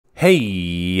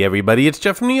Hey everybody, it's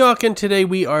Jeff from New York, and today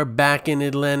we are back in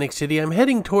Atlantic City. I'm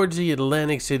heading towards the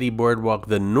Atlantic City Boardwalk,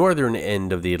 the northern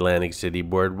end of the Atlantic City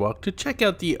Boardwalk, to check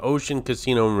out the Ocean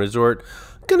Casino and Resort.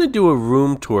 I'm going to do a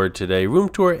room tour today, room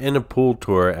tour and a pool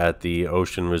tour at the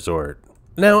Ocean Resort.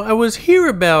 Now, I was here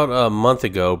about a month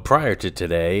ago prior to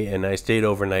today, and I stayed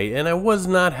overnight, and I was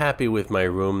not happy with my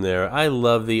room there. I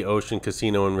love the Ocean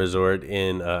Casino and Resort,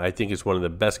 and I think it's one of the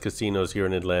best casinos here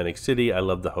in Atlantic City. I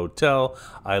love the hotel,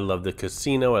 I love the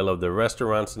casino, I love the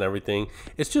restaurants and everything.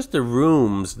 It's just the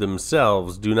rooms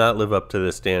themselves do not live up to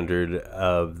the standard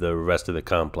of the rest of the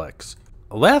complex.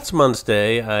 Last month's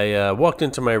day, I walked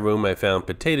into my room. I found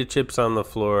potato chips on the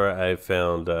floor. I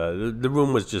found the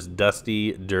room was just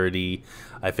dusty, dirty.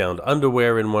 I found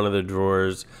underwear in one of the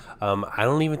drawers. I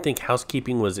don't even think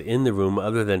housekeeping was in the room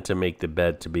other than to make the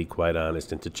bed, to be quite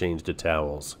honest, and to change the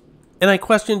towels. And I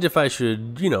questioned if I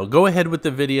should, go ahead with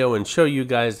the video and show you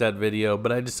guys that video,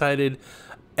 but I decided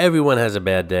everyone has a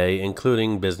bad day,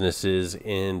 including businesses,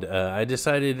 and I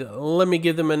decided, let me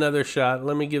give them another shot.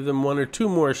 Let me give them one or two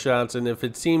more shots, and if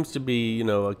it seems to be,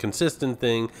 a consistent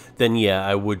thing, then yeah,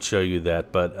 I would show you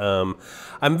that. But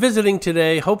I'm visiting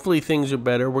today. Hopefully things are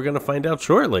better. We're going to find out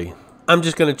shortly. I'm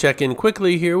just going to check in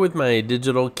quickly here with my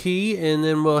digital key, and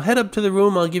then we'll head up to the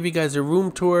room. I'll give you guys a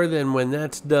room tour. Then when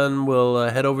that's done, we'll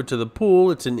head over to the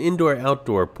pool. It's an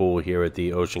indoor-outdoor pool here at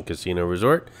the Ocean Casino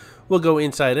Resort. We'll go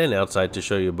inside and outside to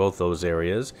show you both those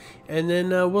areas, and then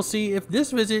we'll see if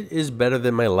this visit is better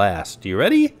than my last. You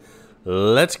ready?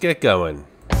 Let's get going.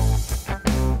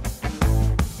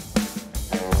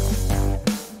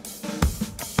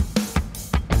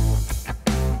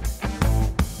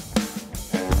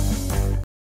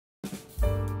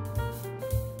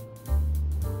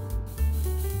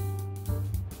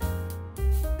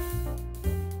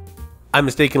 I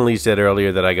mistakenly said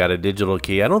earlier that I got a digital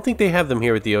key. I don't think they have them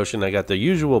here at the Ocean. I got the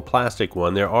usual plastic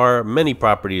one. There are many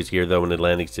properties here, though, in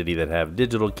Atlantic City that have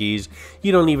digital keys.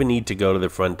 You don't even need to go to the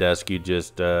front desk. You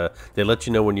just, they let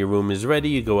you know when your room is ready.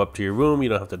 You go up to your room. You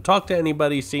don't have to talk to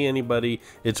anybody, see anybody.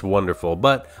 It's wonderful.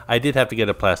 But I did have to get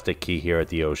a plastic key here at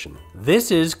the Ocean. This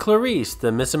is Clarice,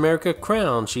 the Miss America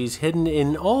crown. She's hidden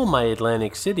in all my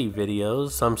Atlantic City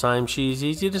videos. Sometimes she's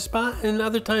easy to spot, and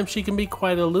other times she can be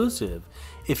quite elusive.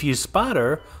 If you spot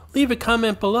her, leave a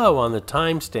comment below on the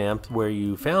timestamp where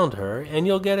you found her, and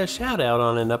you'll get a shout out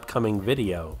on an upcoming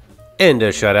video. And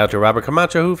a shout out to Robert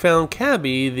Camacho, who found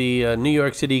Cabby, the New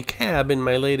York City cab, in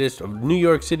my latest New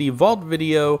York City Vault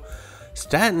video,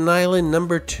 Staten Island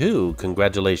number 2.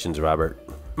 Congratulations, Robert.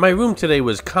 My room today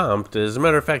was comped. As a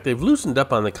matter of fact, they've loosened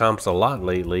up on the comps a lot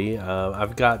lately.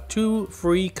 I've got 2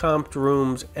 free comped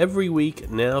rooms every week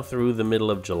now through the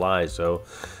middle of July, so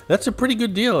that's a pretty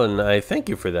good deal, and I thank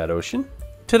you for that, Ocean.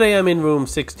 Today I'm in room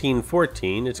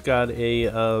 1614. It's got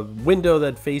a window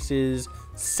that faces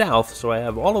south, so I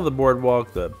have all of the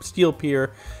boardwalk, the steel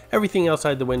pier, everything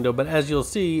outside the window, but as you'll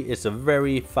see, it's a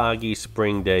very foggy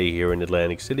spring day here in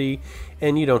Atlantic City,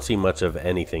 and you don't see much of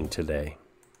anything today.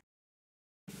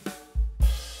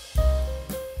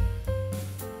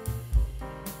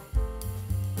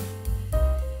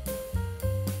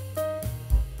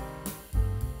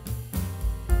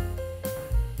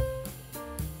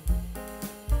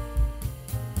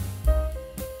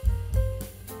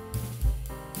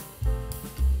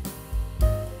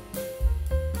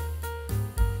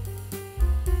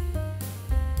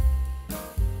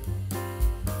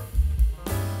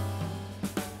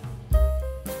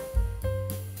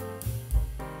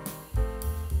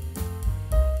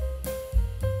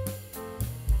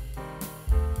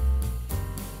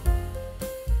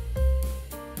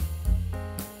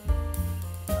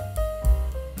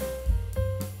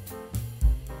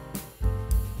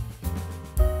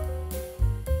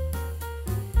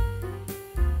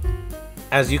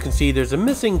 As you can see, there's a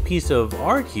missing piece of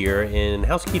art here, and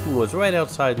housekeeping was right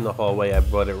outside in the hallway. I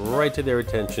brought it right to their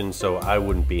attention so I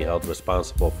wouldn't be held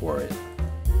responsible for it.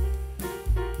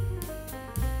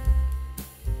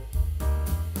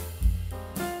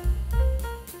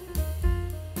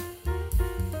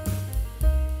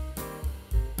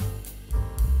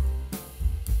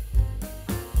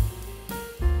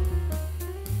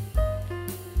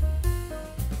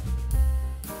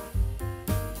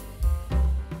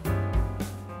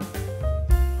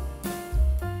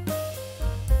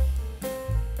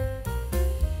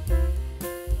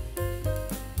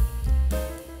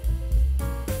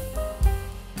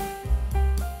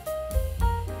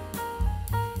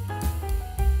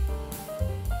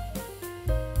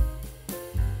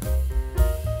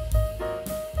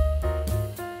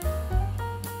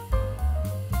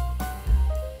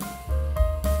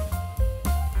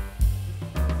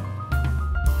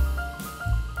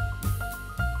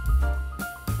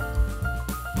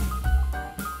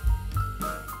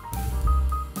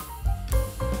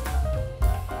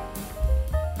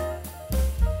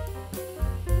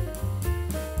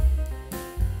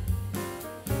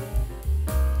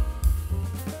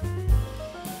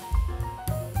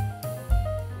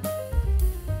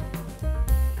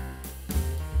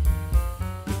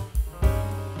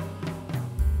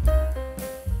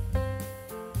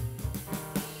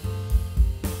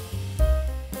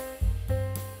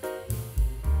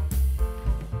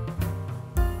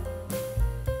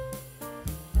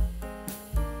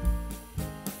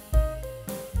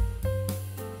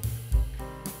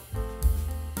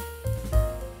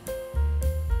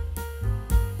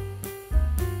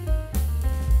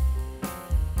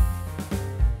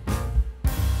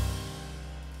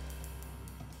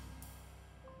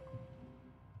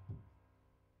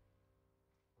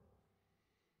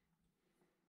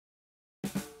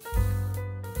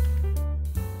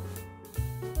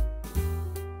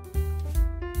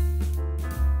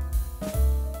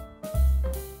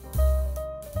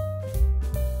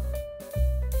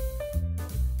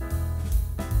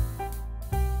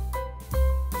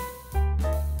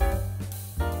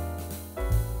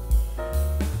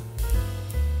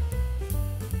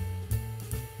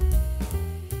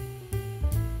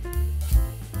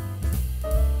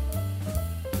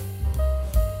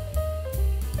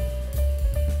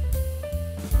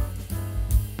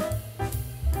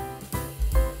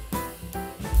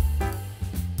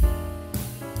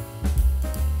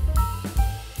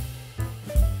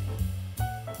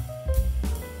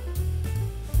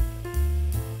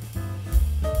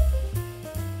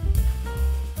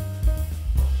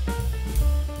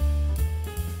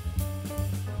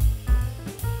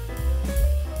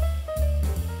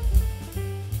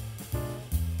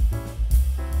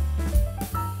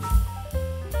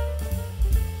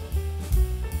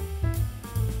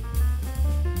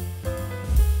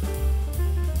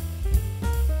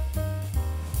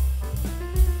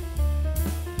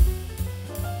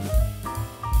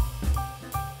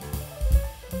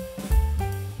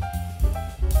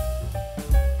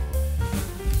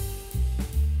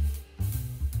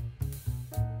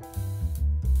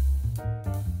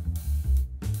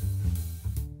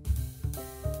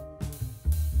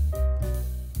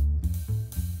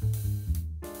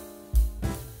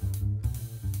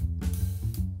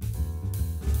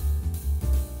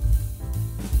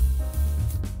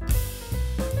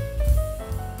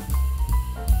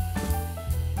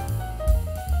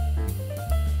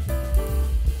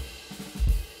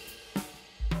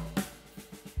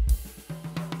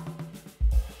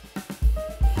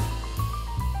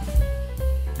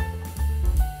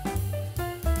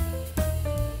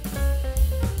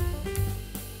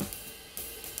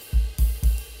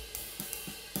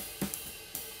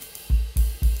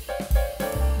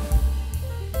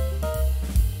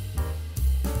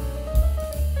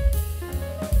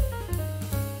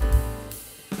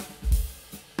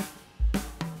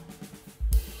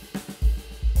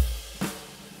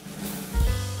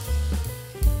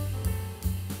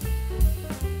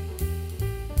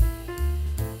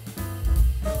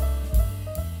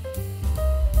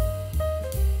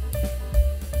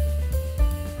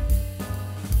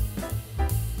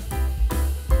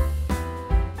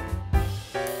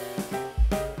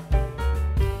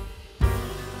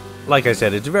 Like I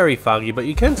said, it's very foggy, but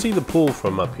you can see the pool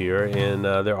from up here, and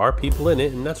there are people in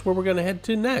it, and that's where we're going to head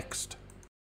to next.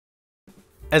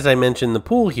 As I mentioned, the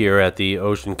pool here at the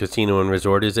Ocean Casino and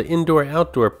Resort is an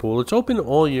indoor-outdoor pool. It's open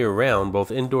all year round, both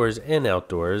indoors and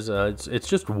outdoors. It's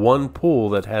just one pool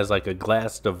that has like a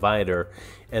glass divider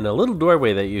and a little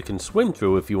doorway that you can swim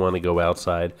through if you want to go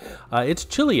outside. It's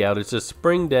chilly out. It's a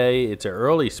spring day. It's an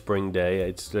early spring day.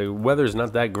 The weather's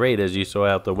not that great as you saw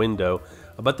out the window,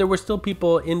 but there were still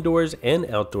people indoors and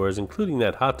outdoors, including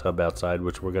that hot tub outside,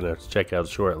 which we're going to check out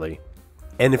shortly.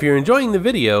 And if you're enjoying the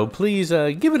video, please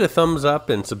give it a thumbs up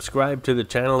and subscribe to the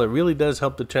channel. It really does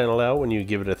help the channel out when you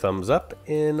give it a thumbs up.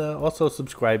 And also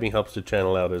subscribing helps the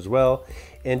channel out as well.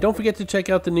 And don't forget to check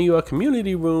out the New York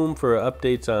Community Room for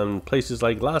updates on places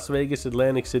like Las Vegas,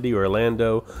 Atlantic City,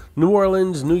 Orlando, New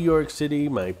Orleans, New York City,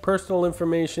 my personal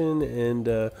information,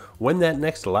 and when that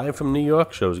next Live from New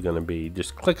York show is going to be.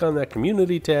 Just click on that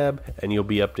community tab and you'll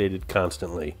be updated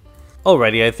constantly.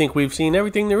 Alrighty, I think we've seen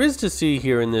everything there is to see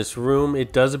here in this room.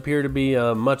 It does appear to be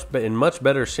in much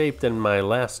better shape than my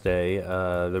last day.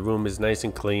 The room is nice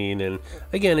and clean, and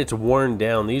again, it's worn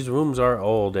down. These rooms are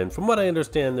old, and from what I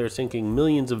understand, they're sinking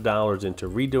millions of dollars into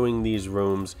redoing these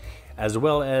rooms, as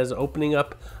well as opening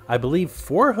up, I believe,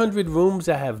 400 rooms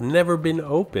that have never been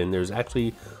opened. There's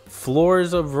actually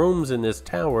floors of rooms in this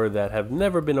tower that have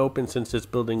never been opened since this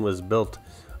building was built.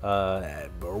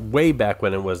 Way back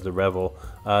when it was the Revel.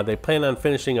 They plan on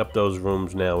finishing up those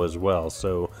rooms now as well,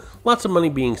 so lots of money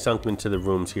being sunk into the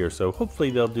rooms here, so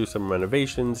hopefully they'll do some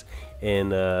renovations,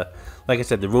 and like I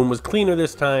said, the room was cleaner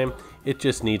this time. It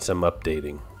just needs some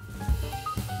updating.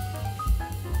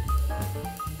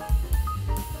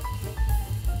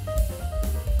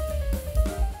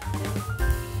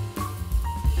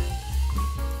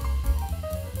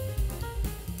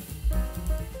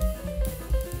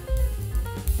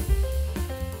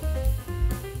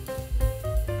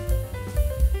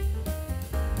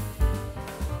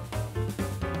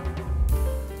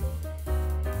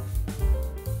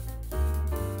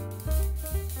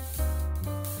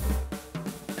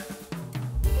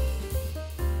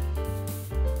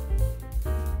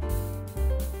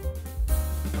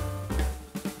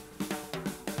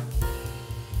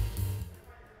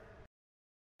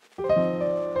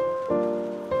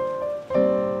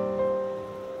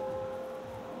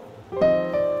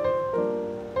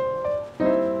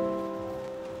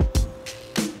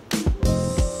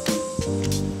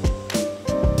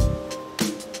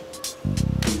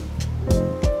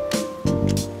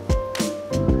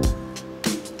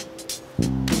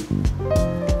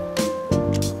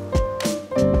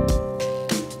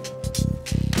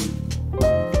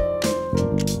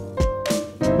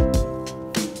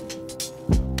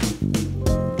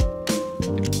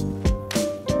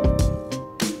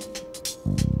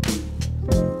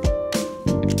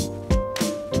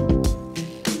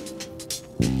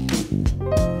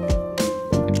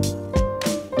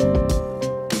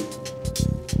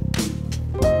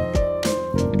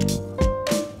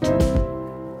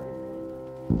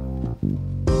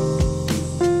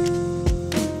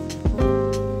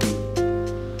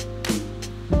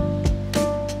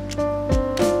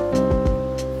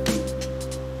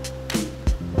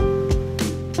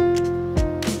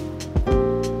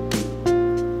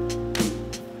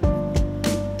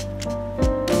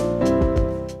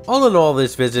 All in all,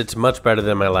 this visit's much better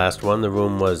than my last one. The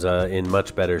room was in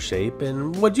much better shape.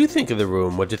 And what'd you think of the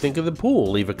room? What'd you think of the pool?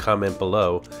 Leave a comment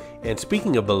below. And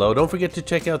speaking of below, don't forget to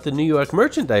check out the New York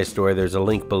merchandise store. There's a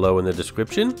link below in the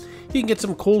description. You can get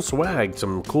some cool swag,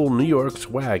 some cool New York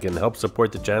swag, and help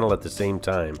support the channel at the same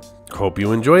time. Hope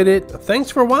you enjoyed it.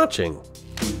 Thanks for watching.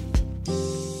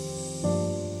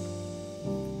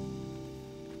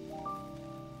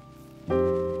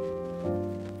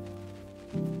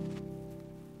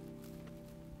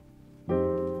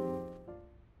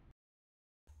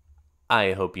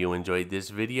 I hope you enjoyed this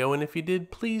video, and if you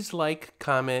did, please like,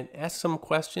 comment, ask some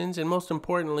questions, and most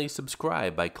importantly,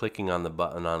 subscribe by clicking on the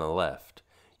button on the left.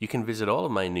 You can visit all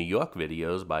of my New York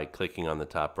videos by clicking on the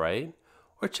top right,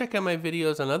 or check out my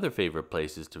videos on other favorite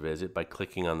places to visit by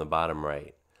clicking on the bottom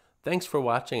right. Thanks for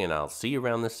watching, and I'll see you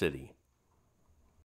around the city.